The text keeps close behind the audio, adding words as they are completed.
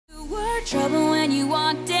trouble when you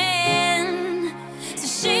walked in,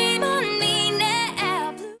 so shame on me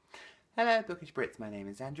now. Hello Bookish Brits, my name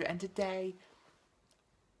is Andrew and today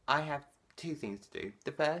I have two things to do.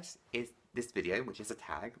 The first is this video, which is a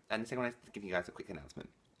tag, and the second one is to give you guys a quick announcement.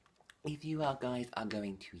 If you guys are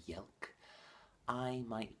going to Yelk, I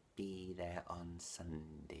might be there on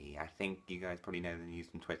Sunday. I think you guys probably know the news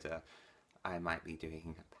from Twitter. I might be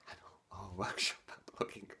doing a panel or workshop about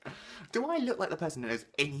blogging. Do I look like the person who knows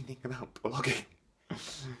anything about blogging?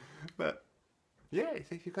 But yeah,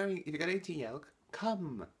 so if you're going to Yelk,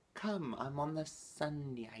 come. I'm on the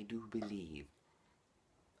Sunday, I do believe.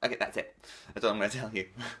 Okay, that's it. That's all I'm going to tell you.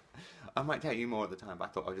 I might tell you more at the time, but I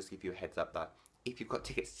thought I'll just give you a heads up that if you've got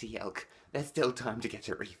tickets to Yelk, there's still time to get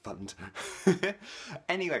a refund.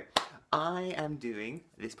 Anyway, I am doing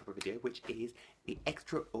this proper video, which is the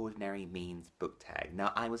Extraordinary Means book tag.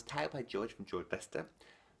 Now, I was tagged by George from George Lester.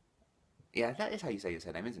 Yeah, that is how you say your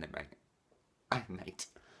surname, isn't it, mate? Mate.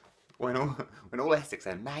 When all Essex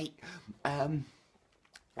and mate. And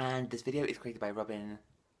this video is created by Robin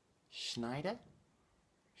Schneider?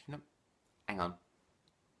 Hang on.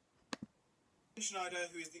 Schneider,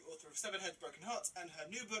 who is the author of Seven Heads, Broken Hearts, and her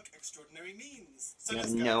new book, Extraordinary Means. So I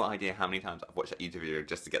have no idea how many times I've watched that YouTube video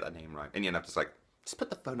just to get that name right. And yet I'm just like, just put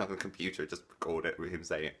the phone on the computer, just record it with him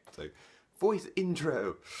saying it. So, voice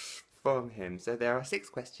intro from him. So there are 6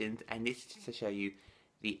 questions, and this is to show you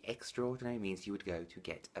the extraordinary means you would go to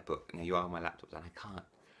get a book. Now, you are on my laptop, and I can't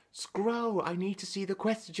scroll. I need to see the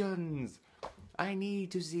questions. I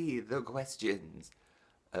need to see the questions.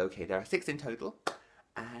 Okay, there are 6 in total,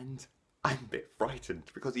 and I'm a bit frightened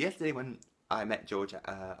because yesterday when I met George at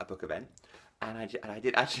a book event, and I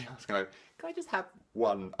did actually ask him, can I just have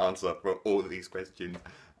one answer for all of these questions?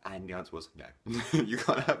 And the answer was no. You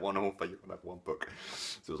can't have one author, you can't have one book.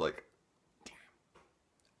 So I was like, damn.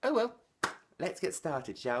 Oh well, let's get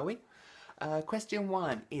started, shall we? Question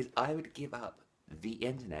 1 is, I would give up the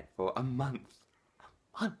internet for a month.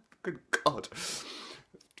 A month? Good God.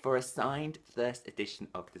 For a signed first edition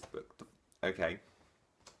of this book. Okay.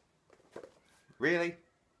 Really?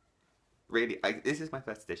 Really? This is my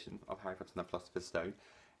first edition of Harry Potter and the Philosopher's Stone.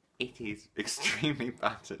 It is extremely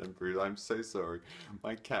battered and bruised. I'm so sorry.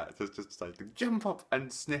 My cat has just decided to jump up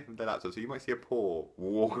and sniff the laptop, so you might see a paw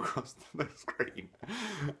walk across the screen.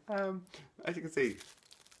 As you can see,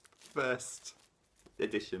 first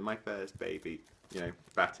edition, my first baby. You know,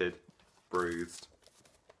 battered, bruised,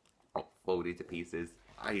 folded to pieces.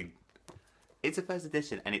 It's a first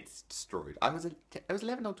edition and it's destroyed. I was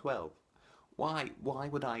 11 or 12. Why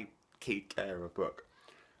would I keep care of a book?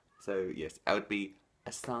 So yes, I would be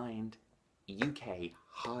a signed UK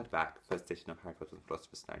hardback first edition of Harry Potter and the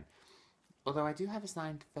Philosopher's Stone. Although I do have a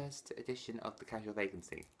signed first edition of The Casual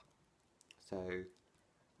Vacancy. So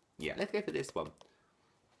yeah, let's go for this one.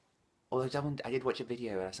 Although I did watch a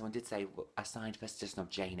video and someone did say a signed first edition of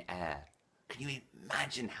Jane Eyre. Can you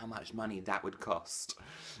imagine how much money that would cost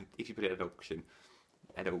if you put it at auction?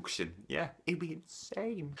 At auction, yeah, it'd be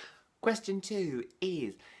insane. Question 2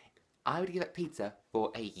 is, I would give up pizza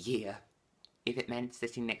for a year if it meant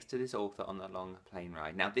sitting next to this author on the long plane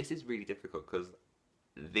ride. Now, this is really difficult because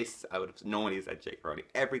this I would have normally said J.K. Rowling.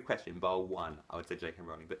 Every question bar 1, I would say J.K.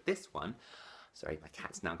 Rowling. But this one, sorry, my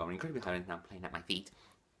cat's now gone incredibly high and now playing at my feet.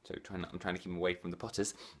 So I'm trying to keep him away from the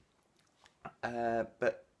Potters.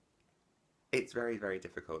 But it's very, very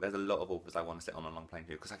difficult. There's a lot of authors I want to sit on a long plane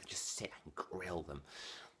to because I could just sit and grill them.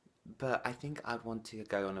 But I think I'd want to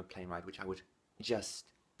go on a plane ride which I would just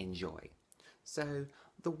enjoy. So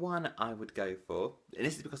the one I would go for, and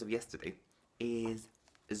this is because of yesterday, is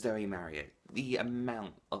Zoe Marriott. The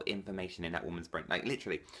amount of information in that woman's brain. Like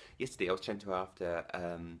literally, yesterday I was chatting to her after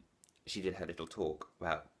she did her little talk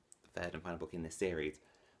about the 3rd and final book in this series,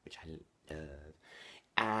 which I love.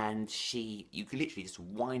 And you could literally just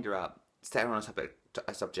wind her up, set her on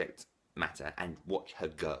a subject matter and watch her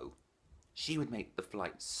go. She would make the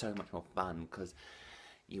flight so much more fun because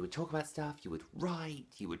you would talk about stuff, you would write,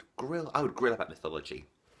 you would grill. I would grill about mythology.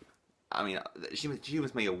 I mean, she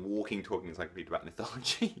was me a walking, talking encyclopedia about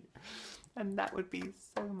mythology. And that would be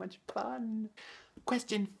so much fun.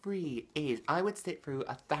 Question 3 is, I would sit through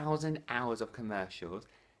 1,000 hours of commercials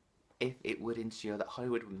if it would ensure that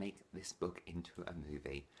Hollywood would make this book into a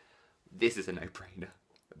movie. This is a no-brainer.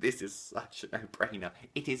 This is such a no-brainer.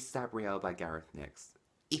 It is Sabriel by Gareth Nix.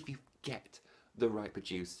 If you get the right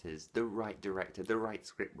producers, the right director, the right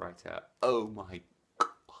script writer, oh my God,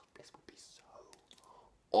 this would be so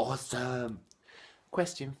awesome.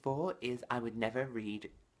 Question 4 is, I would never read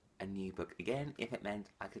a new book again if it meant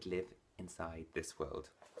I could live inside this world.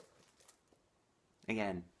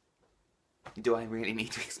 Again, do I really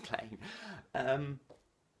need to explain?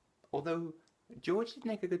 Although, George did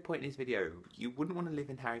make a good point in his video. You wouldn't want to live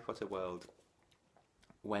in Harry Potter world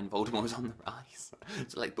when Voldemort was on the rise.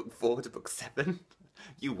 So like book 4 to book 7.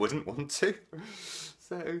 You wouldn't want to.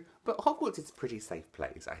 So, but Hogwarts is a pretty safe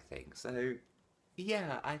place, I think. So,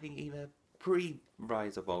 yeah, I think either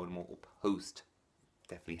pre-Rise of Voldemort or post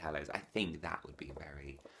Deathly Hallows, I think that would be a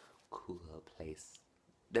very cool place.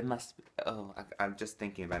 There must be, oh, I'm just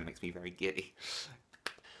thinking about it, makes me very giddy.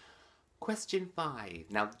 Question 5.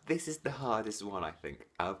 Now, this is the hardest one, I think,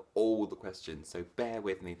 out of all the questions, so bear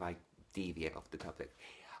with me if I deviate off the topic.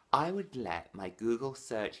 I would let my Google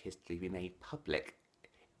search history be made public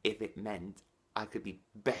if it meant I could be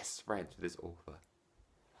best friends with this author.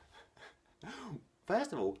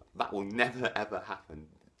 First of all, that will never ever happen.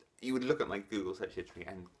 You would look at my Google search history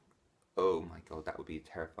and, oh my god, that would be a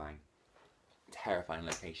terrifying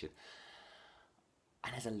location.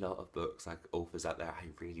 And there's a lot of books, like authors out there I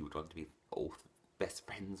really would want to be best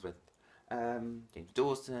friends with. James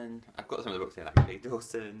Dawson, I've got some of the books here, like James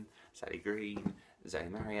Dawson, Sally Green, Zoe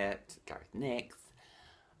Marriott, Gareth Nix,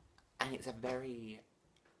 and it's a very...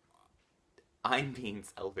 I'm being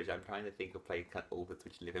selfish, I'm trying to think of authors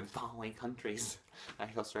which live in faraway countries,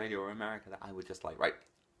 like Australia or America, that I would just like, right,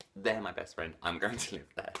 they're my best friend, I'm going to live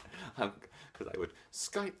there. Because I would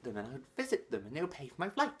Skype them and I would visit them and they would pay for my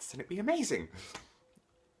flights and it'd be amazing.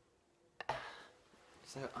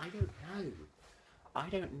 So I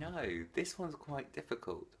don't know. This one's quite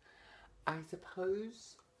difficult. I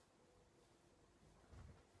suppose...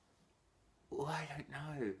 Oh, I don't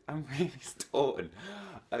know. I'm really torn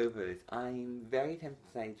over this. I'm very tempted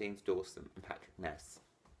to say James Dawson and Patrick Ness.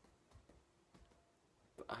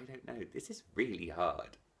 But I don't know. This is really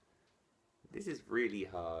hard. This is really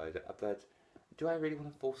hard. But do I really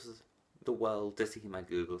want to force the world to see my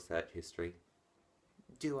Google search history?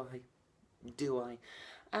 Do I?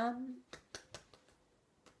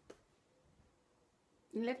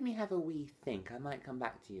 Let me have a wee think. I might come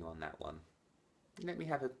back to you on that one. Let me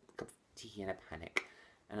have a cup of tea and a panic,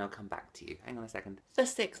 and I'll come back to you. Hang on a second. The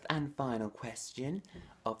 6th and final question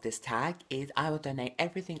of this tag is, I will donate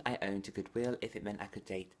everything I own to Goodwill if it meant I could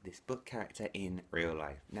date this book character in real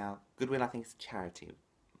life. Now, Goodwill I think is a charity,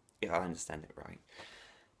 if I understand it right.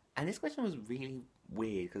 And this question was really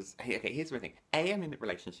weird, because, okay, here's the thing. I'm in a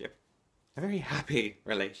relationship. A very happy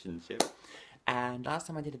relationship. And last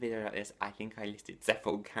time I did a video about this, I think I listed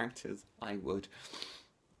several characters I would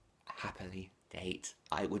happily date.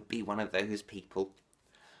 I would be one of those people.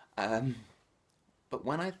 But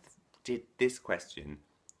when I did this question,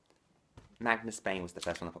 Magnus Bane was the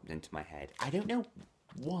first one that popped into my head. I don't know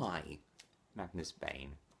why Magnus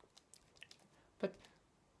Bane, but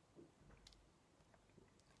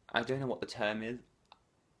I don't know what the term is.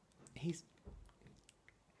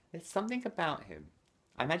 There's something about him.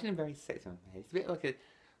 I imagine him very sexy. He's a bit like a...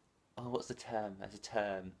 Oh, what's the term? There's a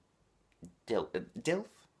term. Dilf? For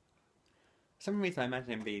some reason I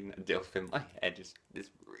imagine him being a dilf in my head. Just this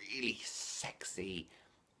really sexy,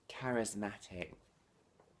 charismatic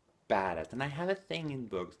badass. And I have a thing in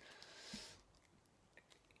books.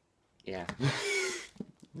 Yeah.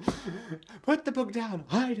 Put the book down.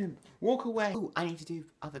 Hide him. Walk away. Oh, I need to do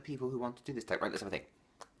other people who want to do this type. Right, let's have a thing.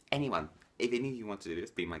 Anyone. If any of you want to do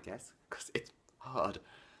this, be my guest. Because it's hard.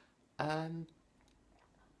 Let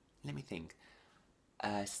me think.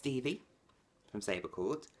 Stevie from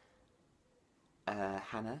Sabercord.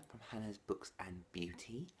 Hannah from Hannah's Books and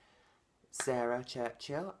Beauty. Sarah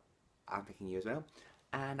Churchill. I'm picking you as well.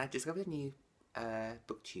 And I discovered a new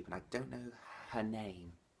booktube and I don't know her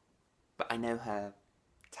name. But I know her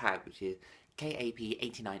tag, which is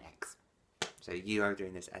KAP89X. So you are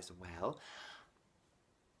doing this as well.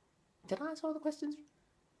 Did I answer all the questions?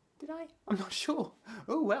 Did I? I'm not sure.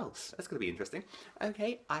 Oh well, that's going to be interesting.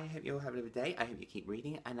 Okay, I hope you'll have a good day. I hope you keep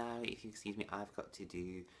reading. And now, if you excuse me, I've got to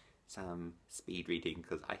do some speed reading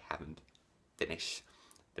because I haven't finished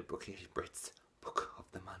the Bookish Brits